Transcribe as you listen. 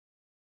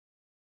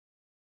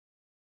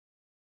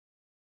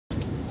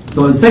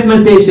So in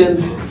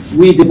segmentation,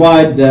 we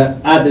divide the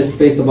address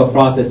space of a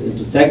process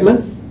into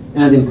segments,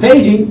 and in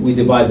paging, we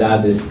divide the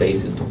address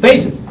space into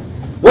pages.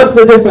 What's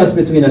the difference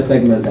between a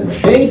segment and a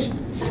page?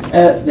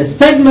 The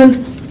segment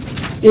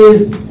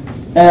is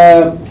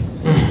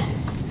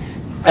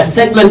a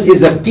segment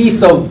is a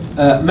piece of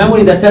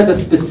memory that has a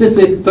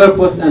specific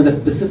purpose and a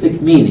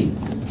specific meaning,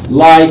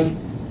 like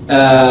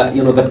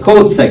the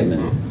code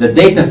segment, the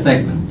data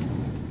segment,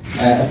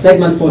 a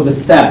segment for the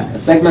stack, a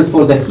segment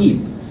for the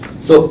heap.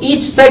 So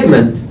each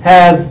segment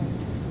has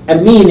a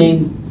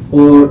meaning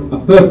or a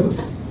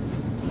purpose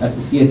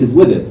associated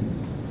with it,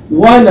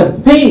 while a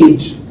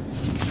page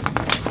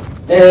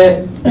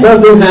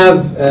doesn't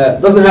have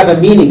a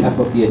meaning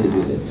associated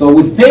with it. So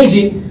with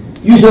paging,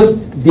 you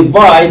just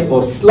divide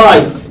or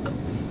slice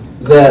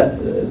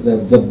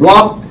the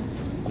block,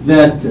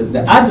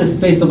 the address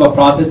space of a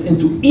process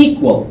into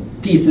equal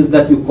pieces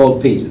that you call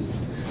pages.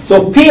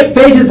 So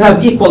pages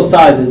have equal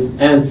sizes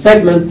and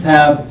segments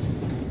have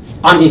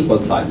unequal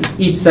sizes.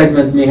 Each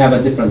segment may have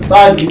a different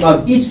size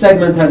because each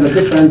segment has a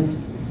different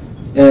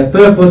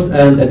purpose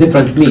and a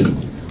different meaning.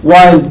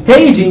 While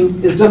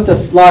paging is just a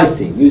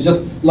slicing. You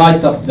just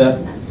slice up the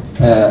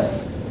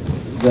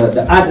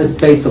address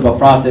space of a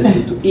process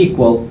into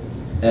equal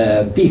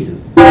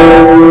pieces.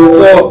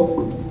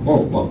 So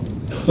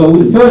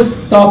we'll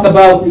first talk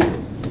about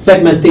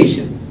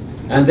segmentation,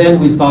 and then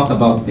we'll talk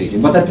about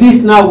paging. But at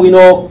least now we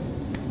know,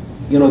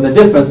 the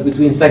difference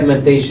between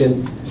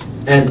segmentation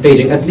and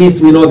paging. At least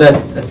we know that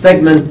a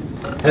segment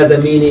has a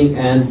meaning,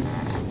 and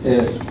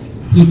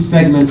each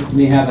segment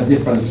may have a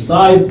different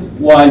size,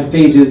 while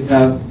pages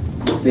have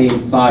the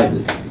same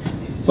sizes.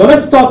 So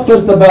let's talk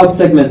first about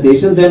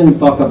segmentation, then we'll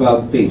talk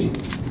about paging.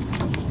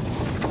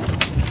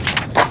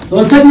 So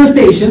in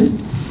segmentation,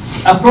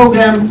 a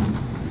program,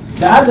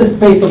 the address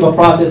space of a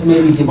process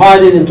may be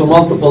divided into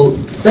multiple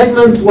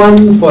segments,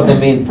 one for the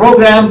main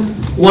program,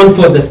 one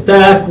for the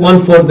stack, one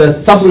for the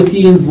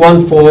subroutines,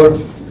 one for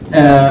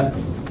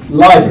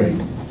library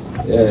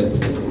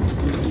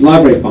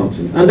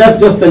functions. And that's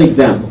just an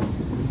example.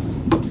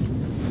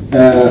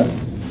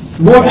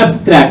 More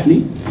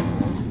abstractly,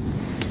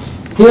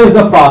 here's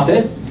a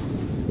process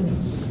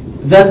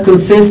that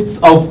consists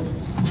of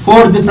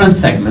 4 different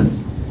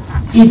segments.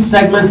 Each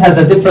segment has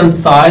a different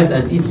size,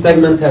 and each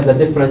segment has a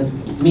different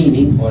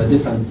meaning or a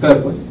different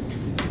purpose.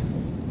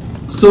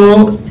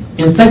 So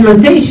in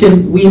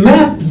segmentation, we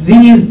map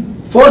these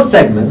 4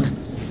 segments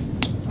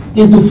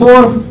into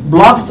 4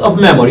 blocks of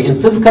memory, in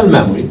physical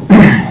memory.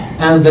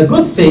 And the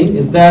good thing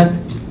is that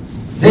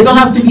they don't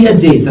have to be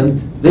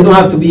adjacent, they don't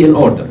have to be in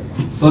order.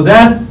 So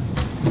that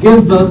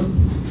gives us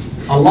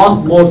a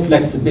lot more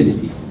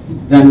flexibility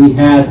than we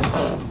had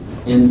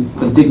in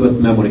contiguous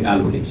memory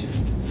allocation.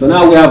 So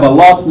now we have a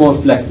lot more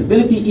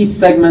flexibility. Each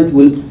segment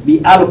will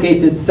be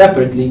allocated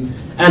separately,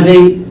 and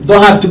they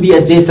don't have to be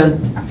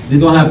adjacent, they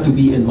don't have to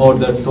be in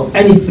order. So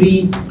any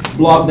free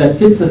block that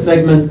fits a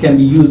segment can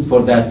be used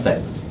for that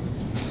segment.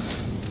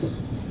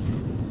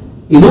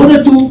 In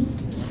order to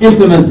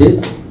implement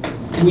this,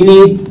 we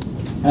need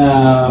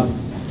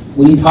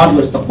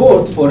hardware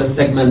support for a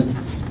segment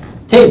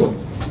table.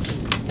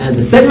 And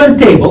the segment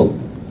table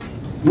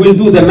will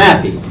do the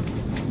mapping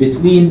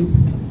between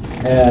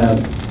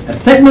a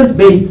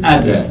segment-based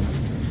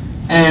address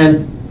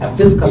and a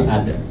physical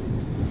address.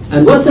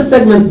 And what's a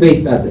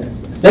segment-based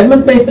address? A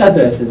segment-based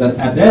address is an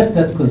address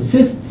that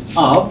consists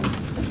of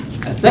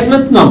a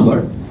segment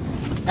number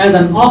and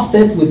an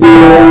offset with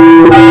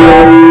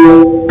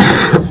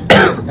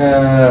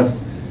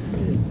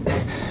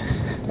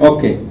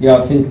okay, yeah,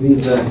 I think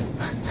these I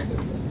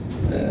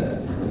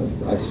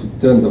should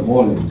turn the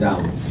volume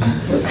down.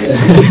 So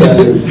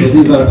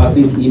these are, I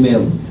think,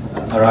 emails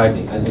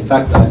arriving. And in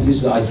fact,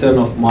 usually I turn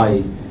off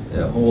my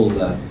whole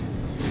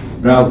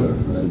browser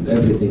and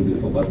everything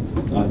before, but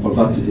I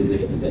forgot to do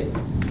this today.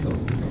 So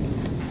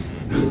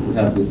we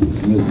have this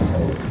music.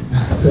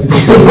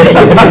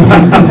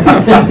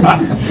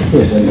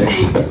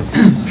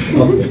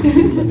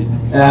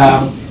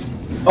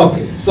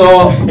 Okay,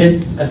 so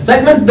it's a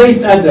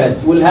segment-based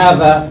address. We'll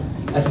have a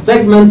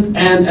segment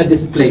and a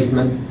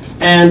displacement.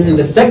 And in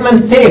the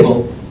segment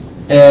table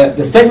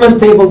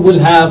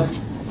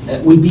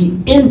will be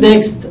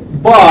indexed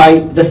by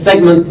the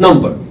segment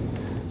number.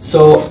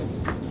 So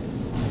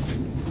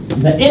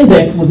the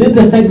index within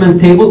the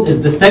segment table is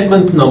the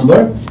segment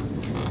number,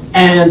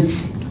 and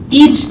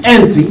each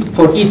entry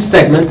for each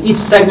segment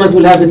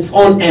will have its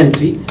own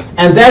entry,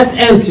 and that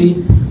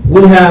entry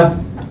will have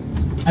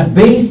a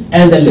base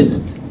and a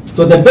limit.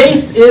 So the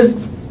base is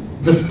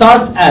the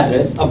start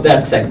address of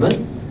that segment,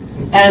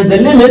 and the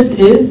limit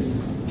is,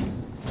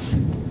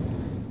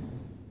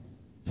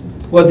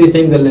 what do you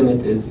think the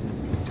limit is?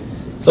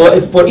 So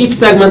if for each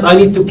segment I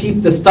need to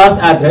keep the start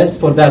address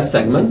for that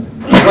segment,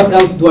 what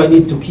else do I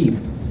need to keep?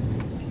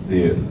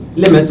 The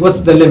limit.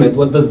 What's the limit?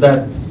 What does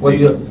that? What do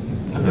you?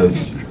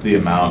 The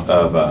amount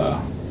of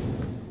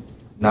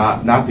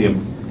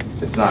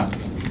it's not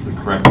the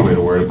correct way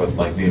to word it, but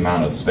like the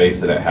amount of space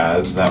that it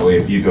has. That way,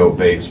 if you go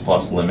base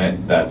plus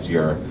limit, that's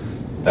your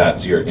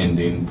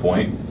ending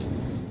point.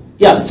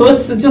 Yeah, so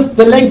it's just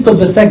the length of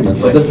the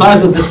segment, or the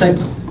size of the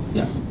segment.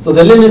 Yeah. So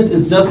the limit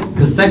is just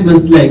the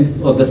segment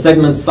length or the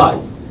segment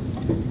size.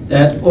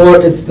 Or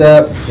it's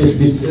the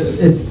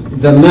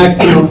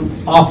maximum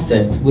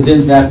offset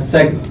within that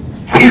segment.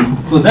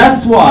 So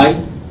that's why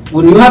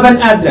when you have an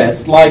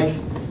address like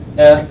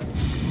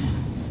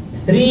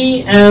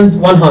 3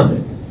 and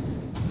 100,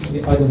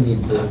 I don't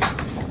need this.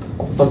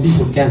 So some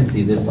people can't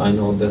see this, I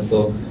know that.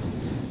 So,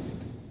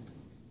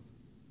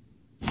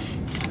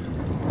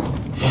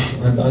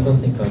 and I don't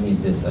think I need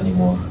this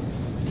anymore.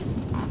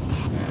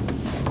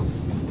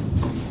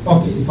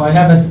 Okay, if I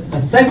have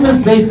a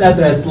segment-based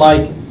address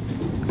like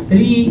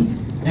 3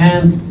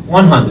 and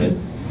 100,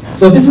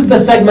 so this is the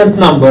segment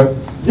number.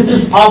 This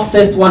is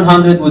offset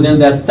 100 within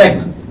that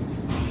segment.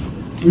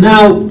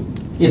 Now,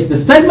 if the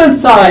segment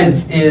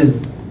size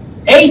is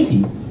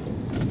 80,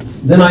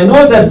 then I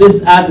know that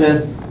this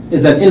address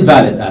is an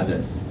invalid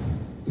address,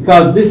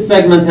 because this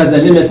segment has a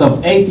limit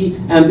of 80,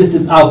 and this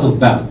is out of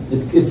bound.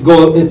 It's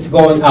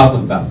going out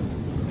of bound.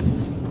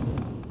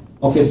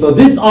 Okay, so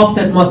this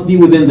offset must be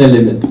within the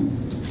limit.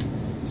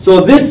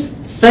 So this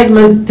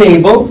segment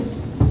table,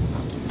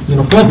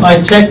 first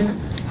I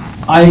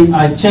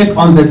check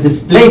on the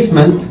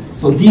displacement.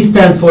 So D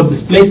stands for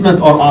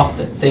displacement or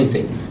offset, same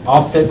thing,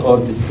 offset or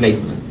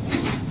displacement.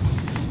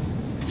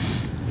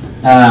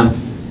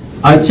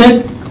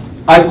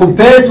 I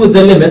compare it with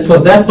the limit for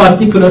that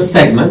particular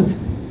segment,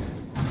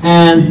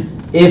 and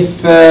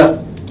if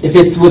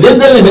it's within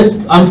the limit,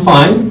 I'm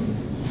fine,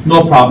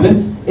 no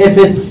problem. If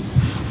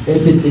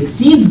it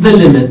exceeds the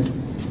limit,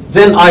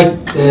 then I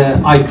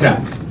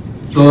trap.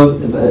 So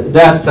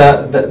that's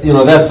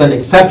an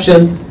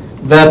exception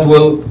that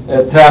will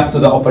trap to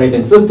the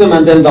operating system,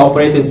 and then the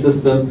operating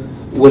system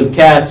will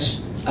catch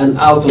an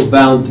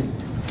out-of-bound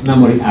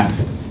memory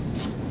access.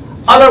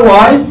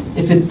 Otherwise,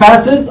 if it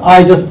passes,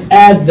 I just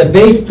add the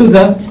base to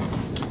the,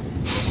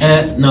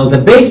 now the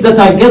base that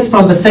I get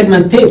from the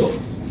segment table.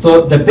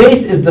 So the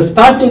base is the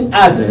starting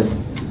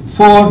address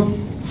for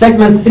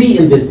segment 3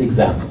 in this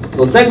example.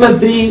 So segment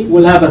 3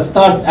 will have a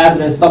start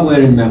address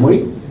somewhere in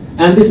memory,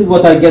 and this is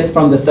what I get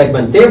from the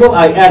segment table.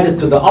 I add it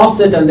to the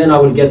offset, and then I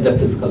will get the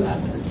physical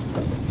address.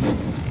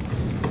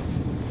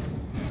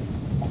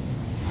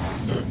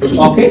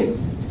 Okay?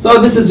 So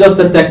this is just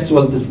a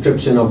textual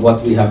description of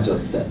what we have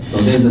just said. So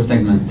there's a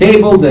segment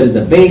table, there is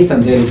a base,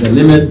 and there is a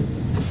limit,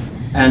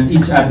 and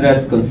each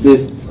address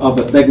consists of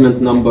a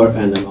segment number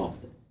and an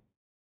offset.